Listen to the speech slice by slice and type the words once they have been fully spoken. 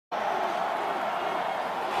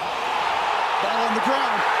ball on the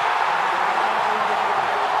ground.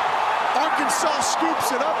 Arkansas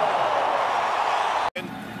scoops it up.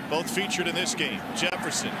 Both featured in this game.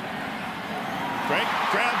 Jefferson. Great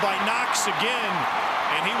grab by Knox again.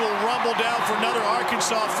 And he will rumble down for another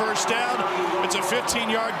Arkansas first down. It's a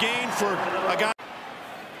 15-yard gain for a guy.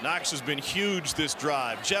 Knox has been huge this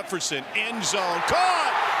drive. Jefferson, end zone,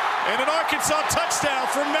 caught! And an Arkansas touchdown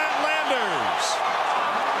for Matt Landers.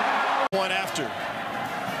 One after.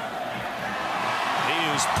 He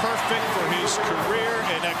is perfect for his career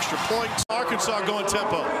and extra points. Arkansas going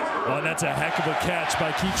tempo. Well, that's a heck of a catch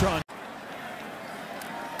by Keytron.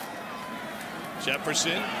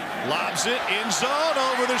 Jefferson lobs it, end zone,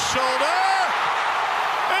 over the shoulder.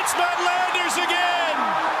 It's Matt Landers again.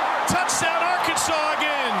 Touchdown, Arkansas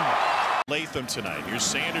again. Latham tonight. Here's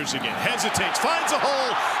Sanders again. Hesitates, finds a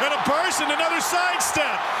hole, and a burst, and another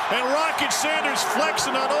sidestep. And Rocket Sanders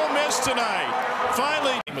flexing on Ole Miss tonight.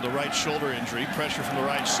 Finally, with a right shoulder injury, pressure from the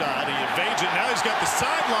right side. He evades it. Now he's got the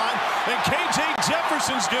sideline, and KJ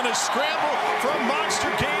Jefferson's going to scramble for a monster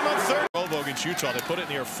game on third. Against Utah, they put it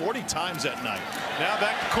in the air 40 times that night. Now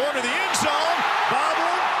back to corner of the end zone,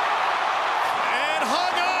 bobbled, and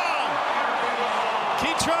hung on.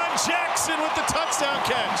 Keytron Jackson with the touchdown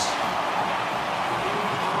catch.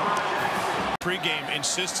 Pre-game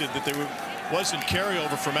insisted that there wasn't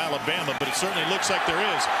carryover from Alabama, but it certainly looks like there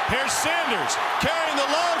is. Here's Sanders carrying the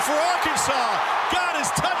load for Arkansas. Got his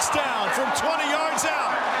touchdown from 20 yards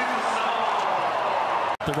out.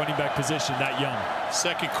 The running back position that young.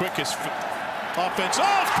 Second quickest offense.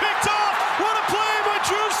 Oh, picked off! What a play by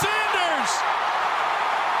Drew Sanders!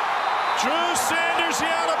 Drew Sanders, the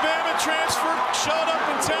Alabama transfer, showed up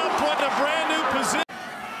in town, put in a brand new position.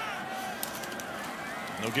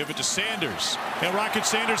 They'll give it to Sanders. And Rocket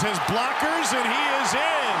Sanders has blockers, and he is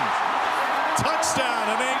in.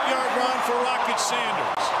 Touchdown, an 8-yard run for Rocket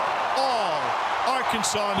Sanders. All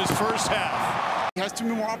Arkansas in his first half. He has 2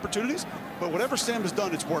 more opportunities, but whatever Sam has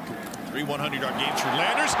done, it's working. 3 100-yard games for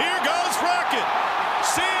Landers. Here goes Rocket.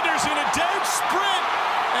 Sanders in a dead sprint.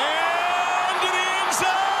 And to the end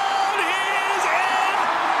zone. He is in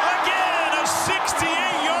again. A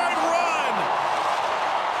 68-yard run.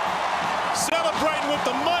 Celebrating with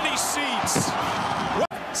the money seats.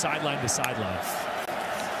 Sideline to sideline.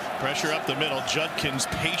 Pressure up the middle. Judkins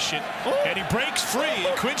patient, and he breaks free.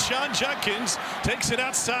 Quinshon Judkins takes it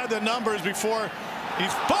outside the numbers before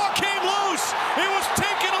his ball came loose. It was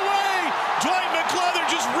taken away. Dwight McLeather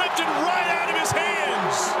just ripped it right out of his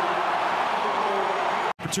hands.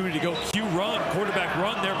 Opportunity to go Q run, quarterback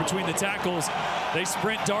run there between the tackles. They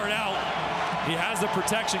sprint, dart out. He has the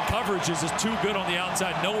protection. Coverage is just too good on the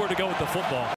outside. Nowhere to go with the football.